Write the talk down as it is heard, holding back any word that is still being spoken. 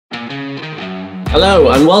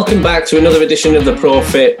Hello and welcome back to another edition of the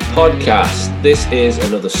ProFit podcast. This is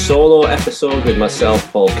another solo episode with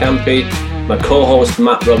myself, Paul Campy. My co-host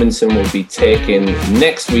Matt Robinson will be taking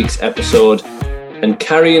next week's episode and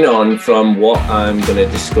carrying on from what I'm going to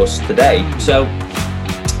discuss today. So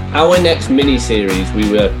our next mini-series,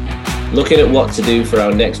 we were looking at what to do for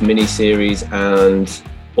our next mini-series, and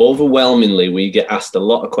overwhelmingly we get asked a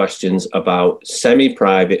lot of questions about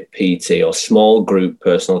semi-private PT or small group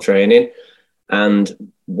personal training,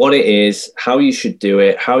 and what it is, how you should do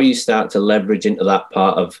it, how you start to leverage into that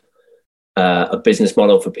part of a business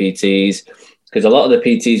model for PTs. Because a lot of the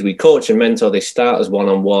PTs we coach and mentor, they start as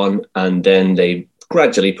one-on-one and then they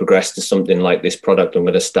gradually progress to something like this product I'm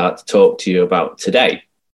going to start to talk to you about today.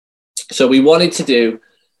 So we wanted to do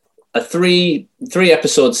a three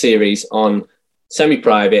episode series on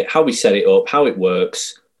semi-private, how we set it up, how it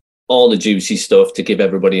works, all the juicy stuff to give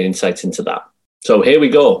everybody an insight into that. So here we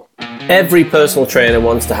go. Every personal trainer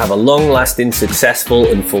wants to have a long-lasting, successful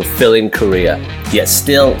and fulfilling career. Yet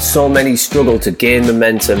still, so many struggle to gain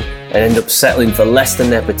momentum and end up settling for less than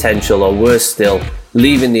their potential, or worse still,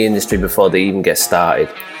 leaving the industry before they even get started.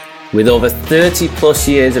 With over 30 plus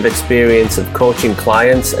years of experience of coaching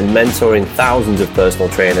clients and mentoring thousands of personal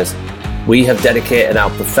trainers, we have dedicated our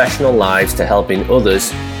professional lives to helping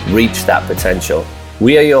others reach that potential.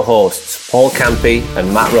 We are your hosts, Paul Campy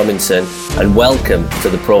and Matt Robinson, and welcome to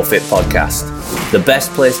the ProFit podcast, the best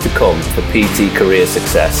place to come for PT career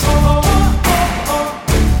success.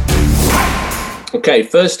 Okay,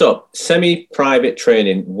 first up, semi-private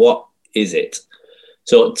training, what is it?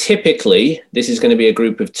 So typically, this is going to be a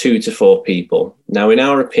group of 2 to 4 people. Now, in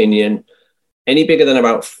our opinion, any bigger than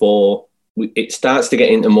about 4, it starts to get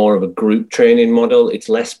into more of a group training model. It's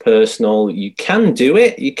less personal. You can do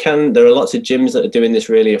it. There are lots of gyms that are doing this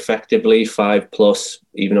really effectively, 5 plus,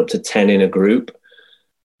 even up to 10 in a group.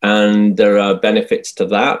 And there are benefits to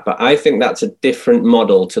that. But I think that's a different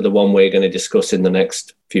model to the one we're going to discuss in the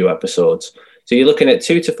next few episodes. So you're looking at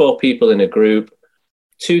 2 to 4 people in a group,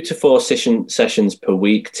 2 to 4 sessions per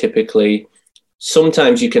week, typically.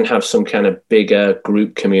 Sometimes you can have some kind of bigger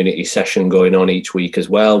group community session going on each week as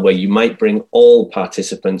well, where you might bring all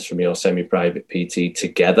participants from your semi-private PT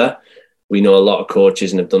together. We know a lot of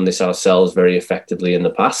coaches and have done this ourselves very effectively in the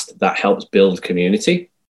past. That helps build community.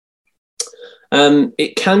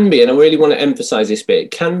 It can be, and I really want to emphasize this bit,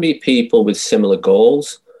 it can be people with similar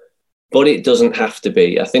goals, but it doesn't have to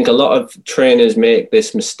be. I think a lot of trainers make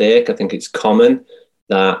this mistake. I think it's common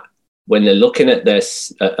that when they're looking at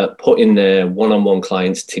this, putting their one-on-one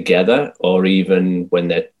clients together, or even when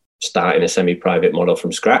they're starting a semi-private model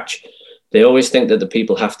from scratch, they always think that the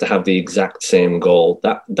people have to have the exact same goal.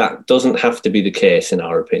 That doesn't have to be the case, in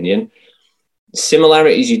our opinion.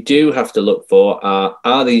 Similarities you do have to look for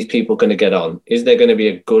are these people going to get on? Is there going to be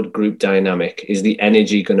a good group dynamic? Is the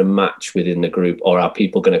energy going to match within the group, or are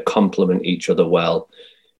people going to complement each other well?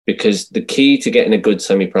 Because the key to getting a good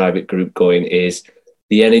semi-private group going is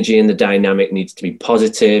the energy and the dynamic needs to be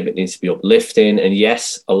positive. It needs to be uplifting. And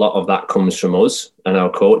yes, a lot of that comes from us and our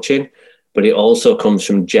coaching, but it also comes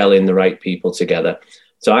from gelling the right people together.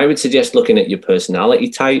 So I would suggest looking at your personality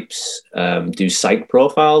types, do psych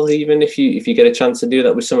profiles, even if you get a chance to do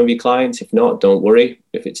that with some of your clients. If not, don't worry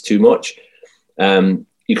if it's too much.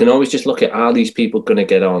 You can always just look at, are these people going to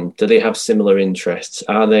get on? Do they have similar interests?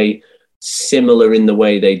 Are they similar in the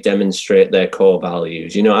way they demonstrate their core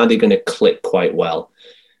values? Are they going to click quite well?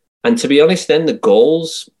 And to be honest, then the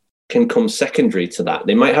goals can come secondary to that.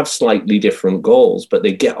 They might have slightly different goals, but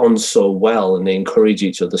they get on so well and they encourage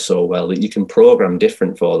each other so well that you can program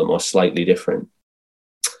different for them, or slightly different.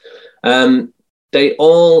 They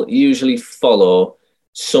all usually follow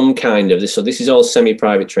some kind of this. So this is all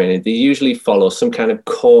semi-private training. They usually follow some kind of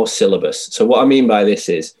core syllabus. So what I mean by this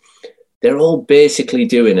is they're all basically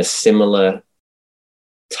doing a similar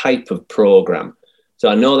type of program. So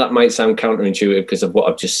I know that might sound counterintuitive because of what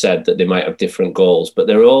I've just said, that they might have different goals, but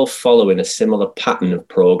they're all following a similar pattern of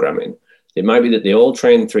programming. It might be that they all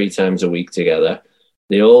train 3 times a week together.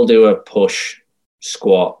 They all do a push,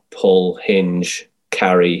 squat, pull, hinge,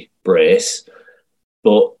 carry, brace,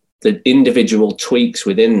 but the individual tweaks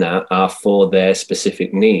within that are for their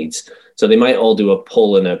specific needs. So they might all do a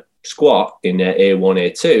pull and a squat in their A1,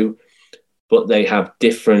 A2, but they have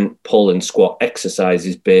different pull and squat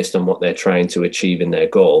exercises based on what they're trying to achieve in their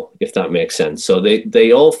goal, if that makes sense. So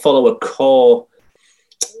they all follow a core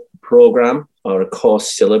program or a core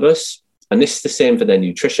syllabus. And this is the same for their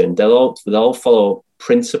nutrition. They'll all follow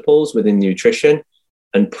principles within nutrition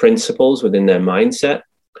and principles within their mindset,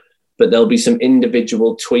 but there'll be some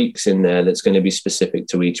individual tweaks in there that's going to be specific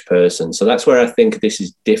to each person. So that's where I think this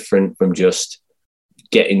is different from just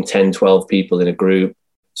getting 10, 12 people in a group,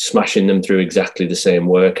 smashing them through exactly the same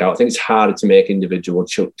workout. I think it's harder to make individual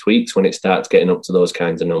tweaks when it starts getting up to those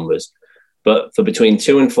kinds of numbers. But for between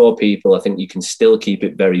 2 and 4 people, I think you can still keep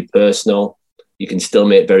it very personal. You can still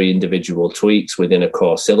make very individual tweaks within a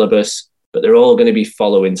core syllabus, but they're all going to be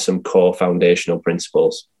following some core foundational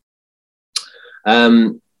principles.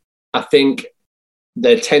 I think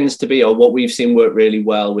there tends to be, or what we've seen work really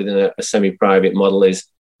well within a semi-private model, is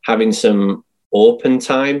having some open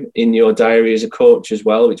time in your diary as a coach as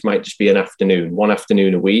well, which might just be one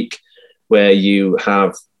afternoon a week, where you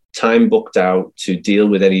have time booked out to deal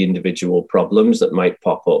with any individual problems that might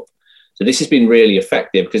pop up. So this has been really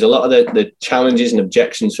effective, because a lot of the challenges and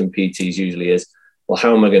objections from PTs usually is, well,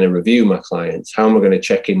 how am I going to review my clients? How am I going to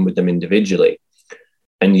check in with them individually?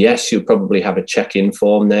 And yes, you'll probably have a check-in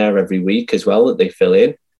form there every week as well that they fill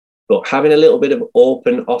in. But having a little bit of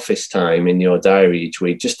open office time in your diary each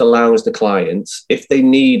week just allows the clients, if they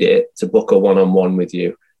need it, to book a one-on-one with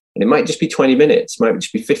you. And it might just be 20 minutes, might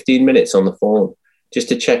just be 15 minutes on the phone, just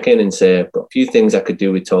to check in and say, I've got a few things I could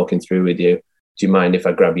do with talking through with you. Do you mind if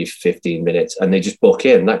I grab you for 15 minutes? And they just book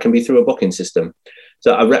in. That can be through a booking system.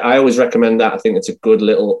 So I always recommend that. I think it's a good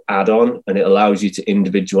little add-on, and it allows you to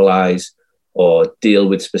individualize or deal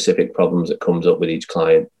with specific problems that comes up with each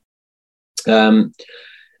client. And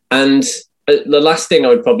the last thing I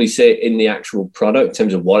would probably say in the actual product, in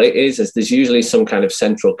terms of what it is there's usually some kind of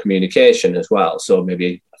central communication as well. So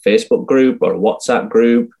maybe a Facebook group or a WhatsApp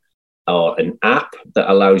group or an app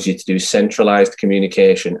that allows you to do centralized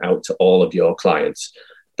communication out to all of your clients.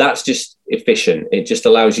 That's just efficient. It just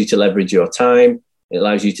allows you to leverage your time. It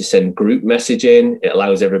allows you to send group messaging. It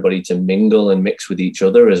allows everybody to mingle and mix with each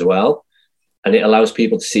other as well. And it allows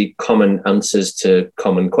people to see common answers to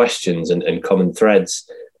common questions and common threads.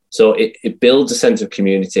 So it builds a sense of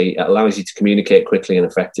community. It allows you to communicate quickly and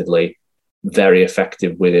effectively, very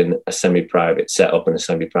effective within a semi-private setup and a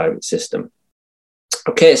semi-private system.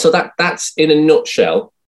 Okay, so that's in a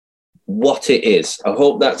nutshell what it is. I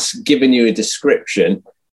hope that's given you a description,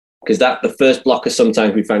 because the first blocker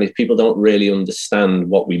sometimes we find is people don't really understand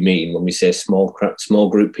what we mean when we say small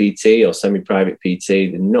group PT or semi-private PT.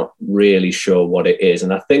 They're not really sure what it is.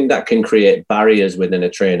 And I think that can create barriers within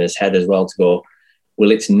a trainer's head as well to go,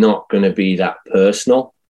 well, it's not going to be that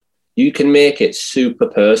personal. You can make it super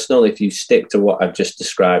personal if you stick to what I've just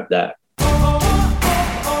described there.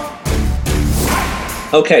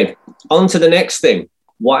 Okay, on to the next thing,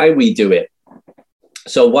 why we do it.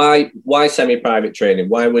 So why semi-private training?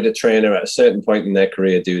 Why would a trainer at a certain point in their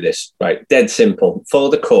career do this? Right, dead simple. For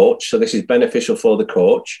the coach, so this is beneficial for the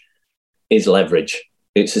coach, is leverage.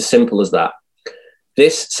 It's as simple as that.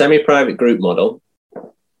 This semi-private group model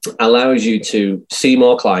allows you to see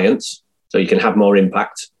more clients, so you can have more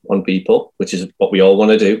impact on people, which is what we all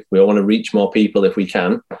want to do. We all want to reach more people if we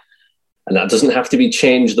can. And that doesn't have to be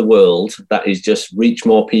change the world. That is just reach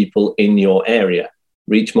more people in your area.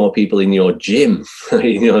 Reach more people in your gym.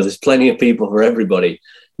 There's plenty of people for everybody.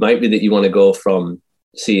 Might be that you want to go from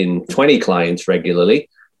seeing 20 clients regularly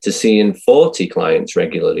to seeing 40 clients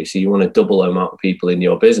regularly. So you want to double the amount of people in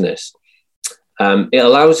your business. It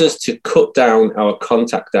allows us to cut down our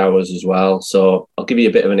contact hours as well. So I'll give you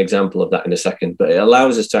a bit of an example of that in a second, but it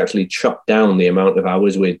allows us to actually chop down the amount of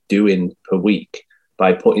hours we're doing per week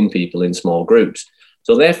by putting people in small groups.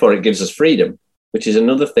 So therefore it gives us freedom, which is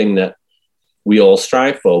another thing that we all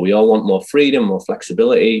strive for. We all want more freedom, more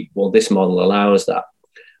flexibility. Well, this model allows that.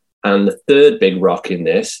 And the third big rock in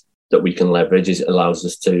this that we can leverage is it allows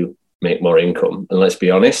us to make more income. And let's be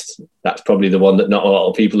honest, that's probably the one that not a lot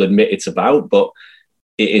of people admit it's about, but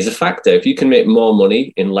it is a factor. If you can make more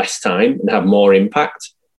money in less time and have more impact,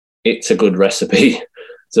 it's a good recipe.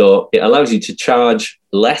 So it allows you to charge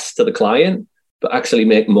less to the client, but actually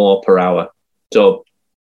make more per hour. So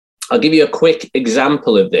I'll give you a quick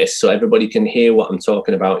example of this so everybody can hear what I'm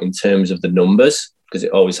talking about in terms of the numbers, because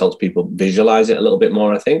it always helps people visualize it a little bit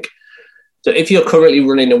more, I think. So if you're currently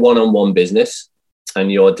running a one-on-one business and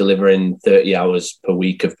you're delivering 30 hours per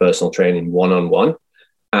week of personal training one-on-one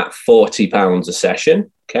at £40 a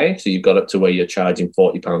session, okay, so you've got up to where you're charging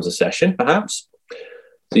 £40 a session, perhaps.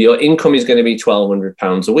 So your income is going to be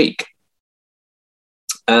 £1,200 a week.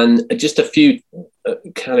 And just a few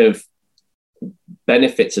kind of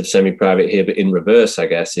benefits of semi-private here, but in reverse, I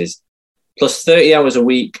guess, is plus 30 hours a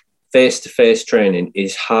week face-to-face training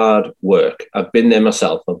is hard work. I've been there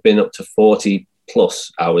myself. I've been up to 40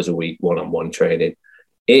 plus hours a week one-on-one training.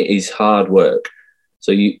 It is hard work.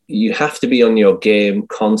 So you have to be on your game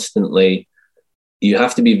constantly. You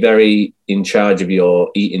have to be very in charge of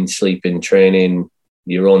your eating, sleeping, training,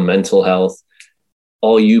 your own mental health,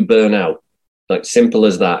 or you burn out. Like, simple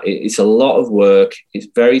as that. It's a lot of work. It's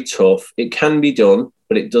very tough. It can be done,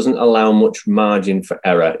 but it doesn't allow much margin for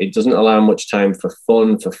error. It doesn't allow much time for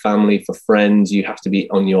fun, for family, for friends. You have to be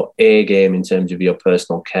on your A game in terms of your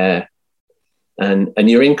personal care. And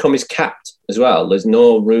your income is capped as well. There's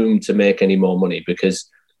no room to make any more money, because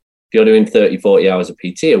if you're doing 30, 40 hours of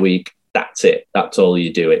PT a week, that's it. That's all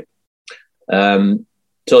you do it.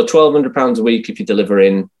 So £1,200 a week if you're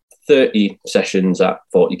delivering 30 sessions at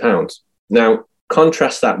 £40. Now,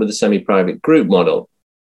 contrast that with the semi-private group model.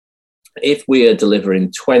 If we are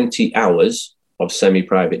delivering 20 hours of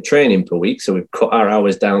semi-private training per week, so we've cut our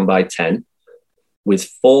hours down by 10, with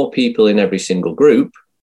 4 people in every single group,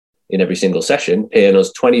 in every single session, paying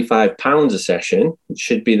us £25 a session, which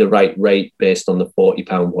should be the right rate based on the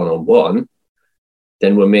 £40 one-on-one,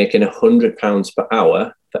 then we're making £100 per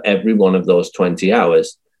hour for every one of those 20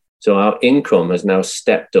 hours. So our income has now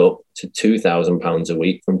stepped up to £2,000 a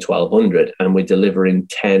week from £1,200, and we're delivering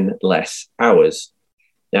 10 less hours.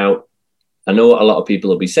 Now, I know what a lot of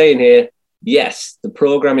people will be saying here. Yes, the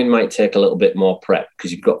programming might take a little bit more prep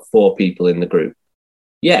because you've got 4 people in the group.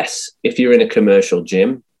 Yes, if you're in a commercial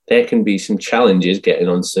gym, there can be some challenges getting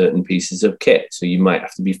on certain pieces of kit. So you might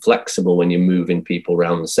have to be flexible when you're moving people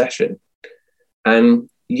around the session. And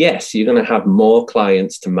yes, you're going to have more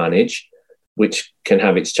clients to manage, which can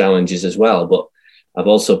have its challenges as well. But I've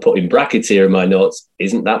also put in brackets here in my notes,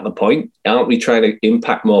 isn't that the point? Aren't we trying to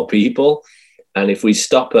impact more people? And if we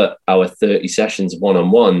stop at our 30 sessions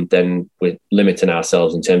one-on-one, then we're limiting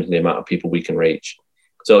ourselves in terms of the amount of people we can reach.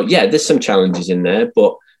 So yeah, there's some challenges in there,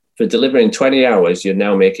 but for delivering 20 hours, you're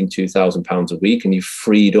now making £2,000 a week, and you've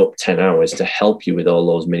freed up 10 hours to help you with all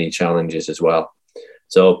those mini challenges as well.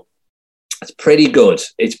 So it's pretty good.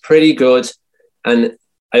 It's pretty good. And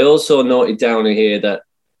I also noted down in here that,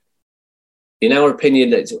 in our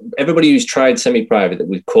opinion, that everybody who's tried semi-private that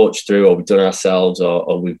we've coached through, or we've done ourselves,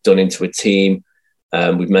 or we've done into a team,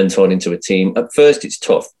 we've mentored into a team, at first it's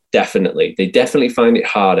tough, definitely. They definitely find it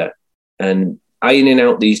harder. And ironing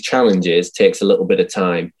out these challenges takes a little bit of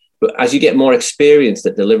time. But as you get more experienced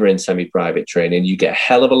at delivering semi-private training, you get a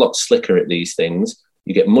hell of a lot slicker at these things.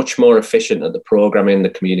 You get much more efficient at the programming,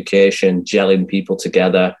 the communication, gelling people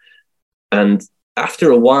together. And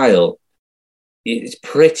after a while, it's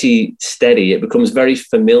pretty steady. It becomes very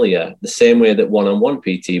familiar, the same way that one-on-one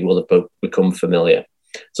PT will have become familiar.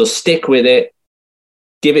 So stick with it,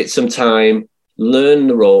 give it some time, learn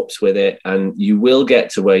the ropes with it, and you will get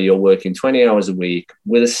to where you're working 20 hours a week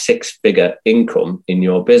with a 6-figure income in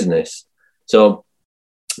your business. So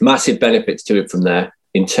massive benefits to it from there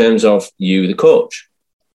in terms of you, the coach.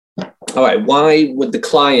 All right, why would the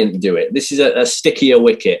client do it? This is a stickier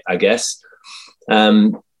wicket, I guess.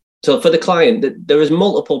 So for the client, there is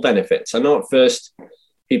multiple benefits. I know at first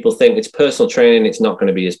people think it's personal training, it's not going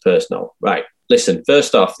to be as personal. Right, listen,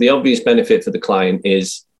 first off, the obvious benefit for the client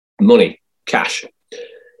is money. Cash.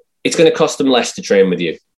 It's going to cost them less to train with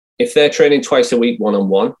you. If they're training twice a week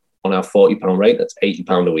one-on-one on our £40 rate, that's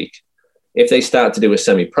 £80 a week. If they start to do a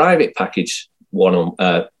semi-private package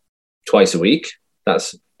twice a week,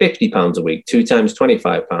 that's £50 a week, 2 times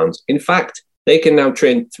 £25. In fact, they can now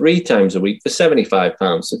train 3 times a week for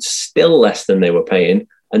 £75. So it's still less than they were paying,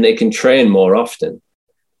 and they can train more often.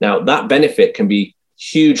 Now, that benefit can be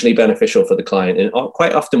hugely beneficial for the client. And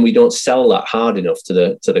quite often we don't sell that hard enough to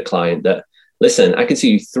the client that, listen, I can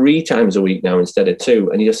see you 3 times a week now instead of 2,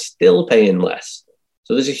 and you're still paying less.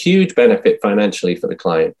 So there's a huge benefit financially for the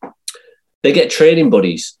client. They get training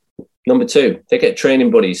buddies. Number 2, they get training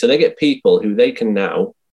buddies. So they get people who they can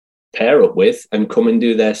now pair up with and come and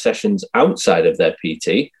do their sessions outside of their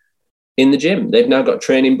PT in the gym. They've now got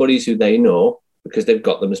training buddies who they know because they've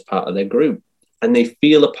got them as part of their group, and they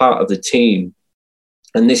feel a part of the team.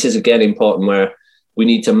 And this is, again, important, where we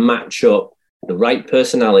need to match up the right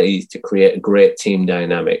personalities to create a great team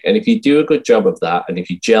dynamic. And if you do a good job of that, and if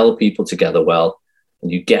you gel people together well,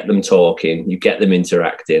 and you get them talking, you get them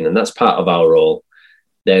interacting, and that's part of our role,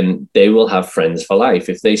 then they will have friends for life.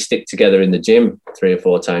 If they stick together in the gym 3 or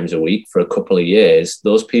 4 times a week for a couple of years,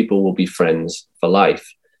 those people will be friends for life.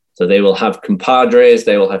 So they will have compadres,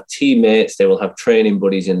 they will have teammates, they will have training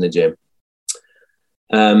buddies in the gym.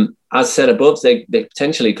 As said above, they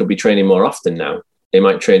potentially could be training more often now. They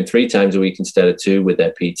might train 3 times a week instead of 2 with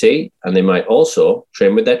their PT, and they might also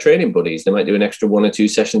train with their training buddies. They might do an extra 1 or 2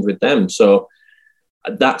 sessions with them. So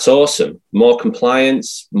that's awesome. More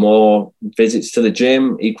compliance, more visits to the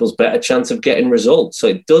gym equals better chance of getting results. So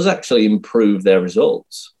it does actually improve their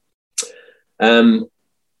results.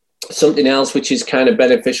 Something else which is kind of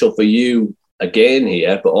beneficial for you again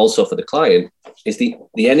here, but also for the client, is the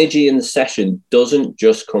energy in the session doesn't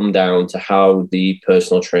just come down to how the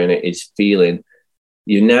personal trainer is feeling.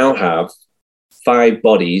 You now have 5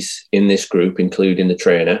 bodies in this group, including the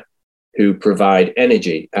trainer, who provide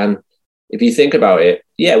energy. And if you think about it,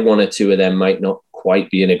 yeah, 1 or 2 of them might not quite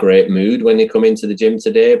be in a great mood when they come into the gym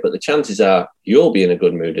today, but the chances are you'll be in a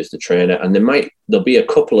good mood as the trainer, and there'll be a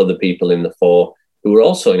couple of the people in the 4 who are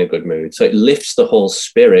also in a good mood. So it lifts the whole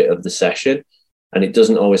spirit of the session, and it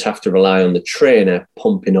doesn't always have to rely on the trainer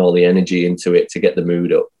pumping all the energy into it to get the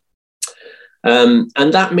mood up. And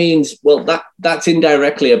that means, well, that's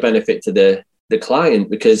indirectly a benefit to the client,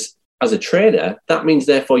 because as a trainer, that means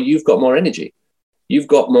therefore you've got more energy. You've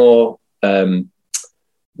got more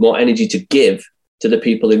energy to give to the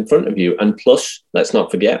people in front of you. And plus, let's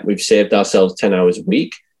not forget, we've saved ourselves 10 hours a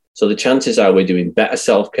week. So the chances are we're doing better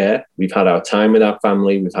self-care. We've had our time with our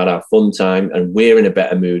family. We've had our fun time, and we're in a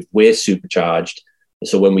better mood. We're supercharged. And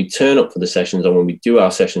so when we turn up for the sessions, or when we do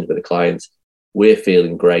our sessions with the clients, we're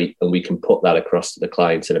feeling great, and we can put that across to the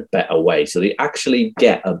clients in a better way. So they actually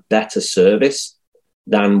get a better service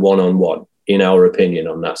than one-on-one, in our opinion,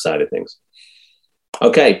 on that side of things.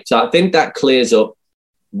 Okay, so I think that clears up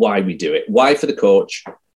why we do it. Why for the coach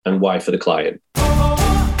and why for the client.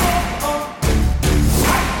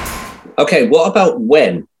 Okay, what about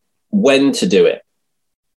when? When to do it?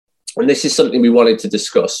 And this is something we wanted to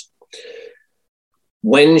discuss.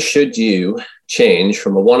 When should you change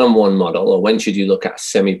from a one-on-one model, or when should you look at a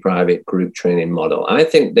semi-private group training model? I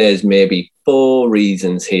think there's maybe 4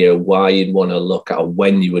 reasons here why you'd want to look at, or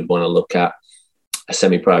when you would want to look at a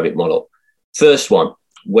semi-private model. First one,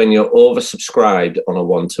 when you're oversubscribed on a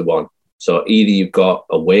one-to-one. So either you've got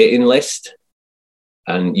a waiting list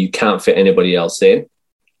and you can't fit anybody else in.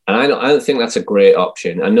 And I don't think that's a great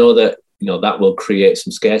option. I know that, that will create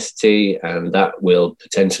some scarcity, and that will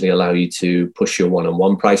potentially allow you to push your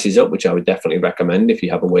one-on-one prices up, which I would definitely recommend if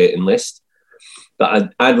you have a waiting list.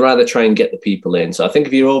 But I'd rather try and get the people in. So I think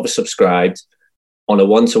if you're oversubscribed on a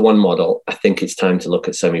one-to-one model, I think it's time to look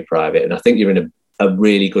at semi-private. And I think you're in a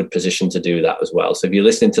really good position to do that as well. So if you're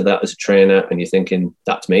listening to that as a trainer and you're thinking,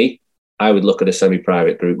 that's me, I would look at a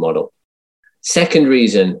semi-private group model. Second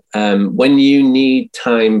reason, when you need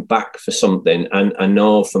time back for something, and I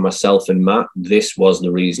know for myself and Matt, this was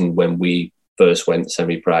the reason when we first went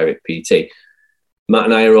semi-private PT. Matt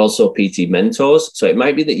and I are also PT mentors. So it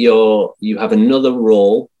might be that you have another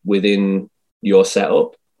role within your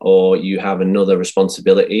setup, or you have another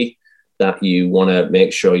responsibility that you want to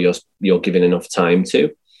make sure you're giving enough time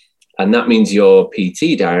to. And that means your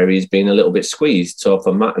PT diary is being a little bit squeezed. So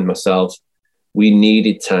for Matt and myself, we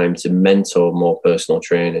needed time to mentor more personal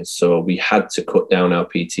trainers. So we had to cut down our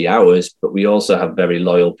PT hours, but we also have very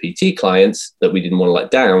loyal PT clients that we didn't want to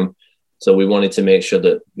let down. So we wanted to make sure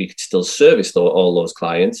that we could still service all those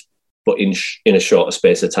clients, but in a shorter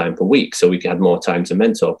space of time per week, so we had more time to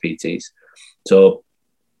mentor PTs. So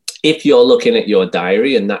if you're looking at your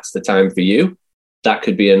diary and that's the time for you, that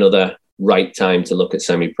could be another right time to look at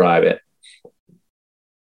semi-private.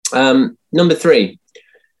 Number 3,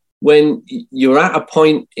 when you're at a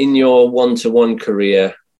point in your one-to-one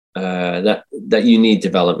career that you need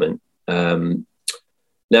development.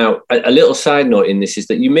 Now, a little side note in this is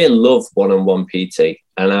that you may love one-on-one PT,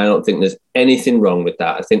 and I don't think there's anything wrong with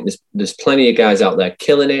that. I think there's plenty of guys out there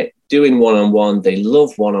killing it, doing one-on-one. They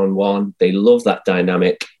love one-on-one. They love that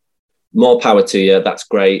dynamic. More power to you. That's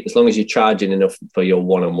great. As long as you're charging enough for your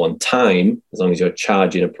one-on-one time, as long as you're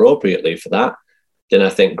charging appropriately for that, then I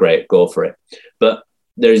think great, go for it. But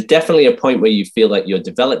there's definitely a point where you feel like you're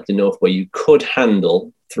developed enough where you could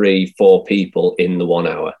handle 3-4 people in the 1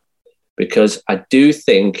 hour. Because I do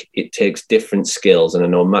think it takes different skills. And I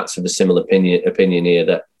know Matt's of a similar opinion here,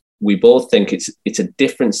 that we both think it's a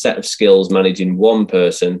different set of skills managing one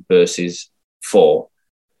person versus 4.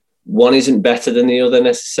 One isn't better than the other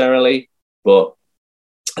necessarily, but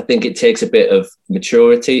I think it takes a bit of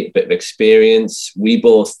maturity, a bit of experience. We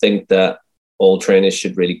both think that all trainers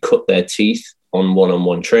should really cut their teeth on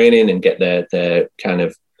one-on-one training and get their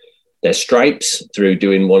stripes through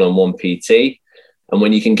doing one-on-one PT. And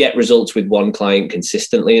when you can get results with one client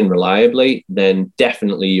consistently and reliably, then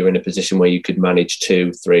definitely you're in a position where you could manage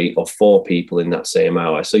 2, 3, or 4 people in that same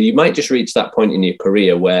hour. So you might just reach that point in your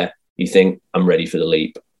career where you think, I'm ready for the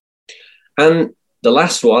leap. And the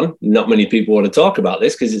last one, not many people want to talk about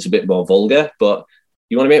this because it's a bit more vulgar, but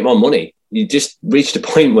you want to make more money. You just reached a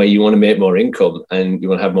point where you want to make more income and you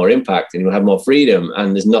want to have more impact and you want to have more freedom.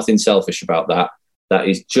 And there's nothing selfish about that. That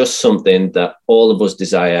is just something that all of us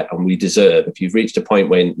desire and we deserve. If you've reached a point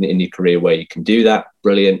in your career where you can do that,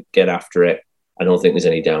 brilliant, get after it. I don't think there's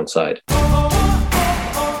any downside.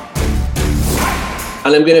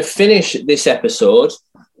 And I'm going to finish this episode,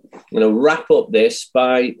 I'm going to wrap up this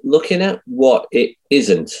by looking at what it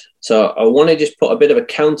isn't. So I want to just put a bit of a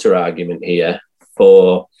counter argument here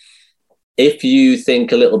for if you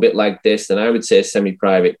think a little bit like this, then I would say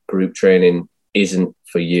semi-private group training isn't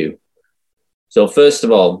for you. So first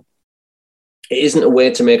of all, it isn't a way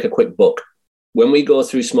to make a quick buck. When we go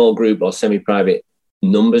through small group or semi-private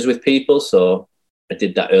numbers with people, so I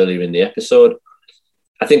did that earlier in the episode,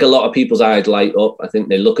 I think a lot of people's eyes light up. I think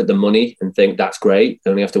they look at the money and think that's great.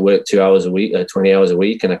 I only have to work 2 hours a week, 20 hours a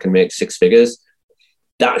week, and I can make 6 figures.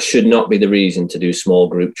 That should not be the reason to do small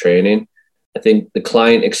group training. I think the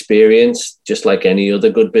client experience, just like any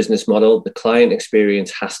other good business model, the client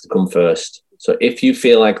experience has to come first. So if you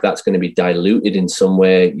feel like that's going to be diluted in some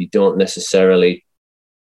way, you don't necessarily,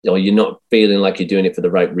 or you're not feeling like you're doing it for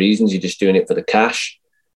the right reasons, you're just doing it for the cash,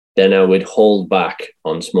 then I would hold back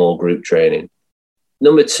on small group training.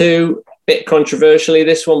 Number 2, a bit controversially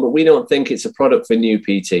this one, but we don't think it's a product for new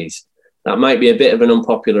PTs. That might be a bit of an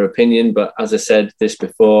unpopular opinion, but as I said this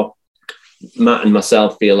before, Matt and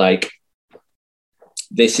myself feel like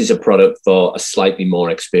this is a product for a slightly more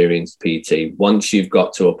experienced PT. Once you've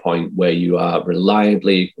got to a point where you are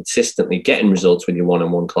reliably, consistently getting results with your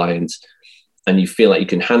one-on-one clients and you feel like you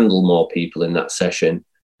can handle more people in that session.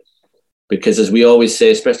 Because as we always say,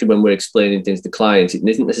 especially when we're explaining things to clients, it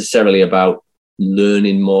isn't necessarily about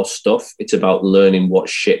learning more stuff. It's about learning what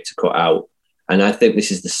shit to cut out. And I think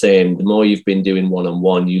this is the same. The more you've been doing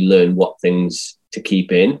one-on-one, you learn what things to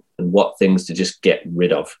keep in and what things to just get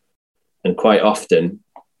rid of. And quite often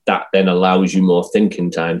that then allows you more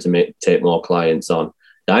thinking time to take more clients on.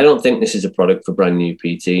 Now, I don't think this is a product for brand new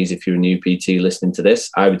PTs. If you're a new PT listening to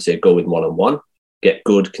this, I would say go with one-on-one, get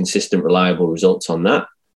good, consistent, reliable results on that.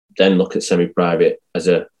 Then look at semi-private as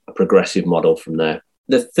a progressive model from there.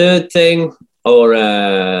 The third thing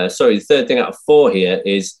the third thing out of 4 here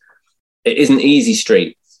is it isn't easy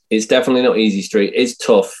street. It's definitely not easy street. It's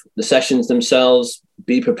tough. The sessions themselves,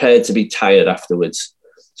 be prepared to be tired afterwards.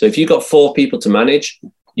 So if you've got 4 people to manage,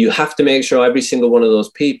 you have to make sure every single one of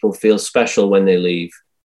those people feels special when they leave.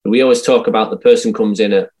 We always talk about the person comes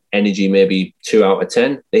in at energy maybe 2 out of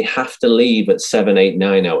 10. They have to leave at 7, 8,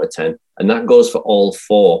 9 out of 10. And that goes for all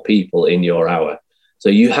 4 people in your hour. So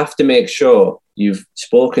you have to make sure you've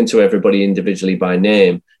spoken to everybody individually by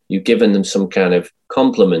name. You've given them some kind of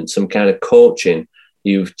compliment, some kind of coaching.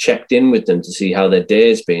 You've checked in with them to see how their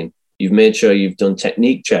day's been. You've made sure you've done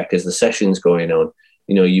technique check as the session's going on.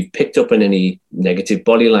 You know, you've picked up on any negative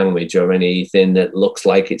body language or anything that looks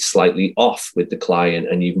like it's slightly off with the client,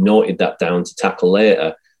 and you've noted that down to tackle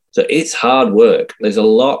later. So it's hard work. There's a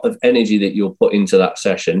lot of energy that you'll put into that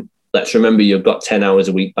session. Let's remember you've got 10 hours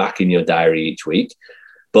a week back in your diary each week,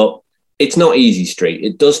 but it's not easy street.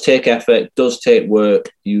 It does take effort, it does take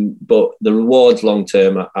work, but the rewards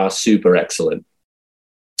long-term are super excellent.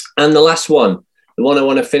 And the last one, the one I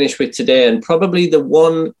want to finish with today, and probably the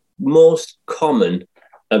one most common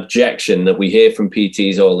objection that we hear from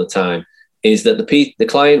PTs all the time, is that the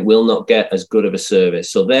client will not get as good of a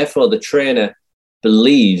service. So therefore, the trainer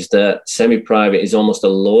believes that semi-private is almost a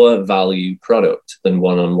lower value product than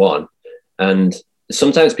one-on-one. And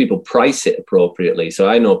sometimes people price it appropriately. So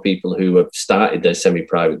I know people who have started their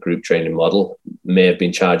semi-private group training model, may have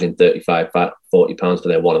been charging £35, £40 for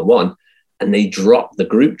their one-on-one, and they drop the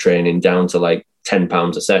group training down to like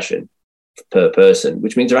 £10 a session per person,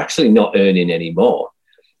 which means they're actually not earning any more.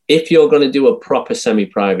 If you're going to do a proper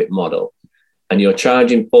semi-private model and you're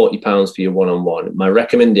charging £40 for your one-on-one, my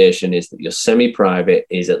recommendation is that your semi-private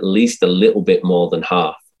is at least a little bit more than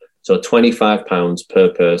half. So £25 per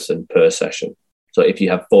person per session. So if you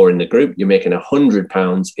have 4 in the group, you're making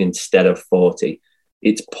 £100 instead of 40.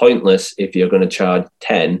 It's pointless if you're going to charge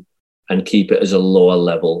 10 and keep it as a lower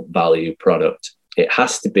level value product. It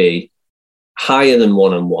has to be higher than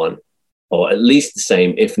one-on-one, or at least the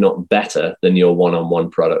same, if not better than your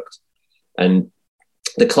one-on-one product. And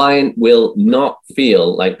the client will not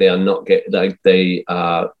feel like they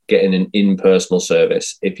are getting an impersonal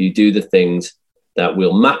service if you do the things that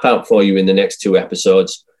we'll map out for you in the next 2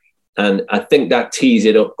 episodes. And I think that tees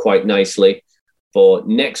it up quite nicely. For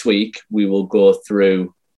next week, we will go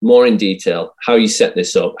through more in detail how you set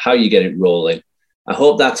this up, how you get it rolling. I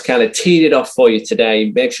hope that's kind of teed it off for you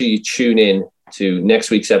today. Make sure you tune in to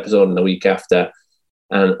next week's episode and the week after.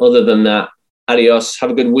 And other than that, adios,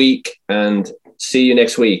 have a good week, and see you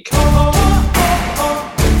next week.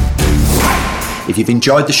 If you've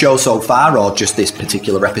enjoyed the show so far, or just this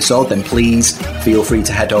particular episode, then please feel free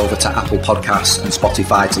to head over to Apple Podcasts and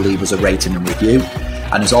Spotify to leave us a rating and review.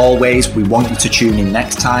 And as always, we want you to tune in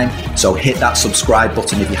next time. So hit that subscribe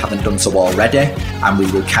button if you haven't done so already. And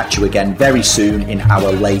we will catch you again very soon in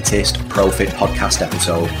our latest Profit podcast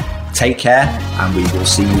episode. Take care, and we will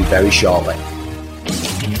see you very shortly.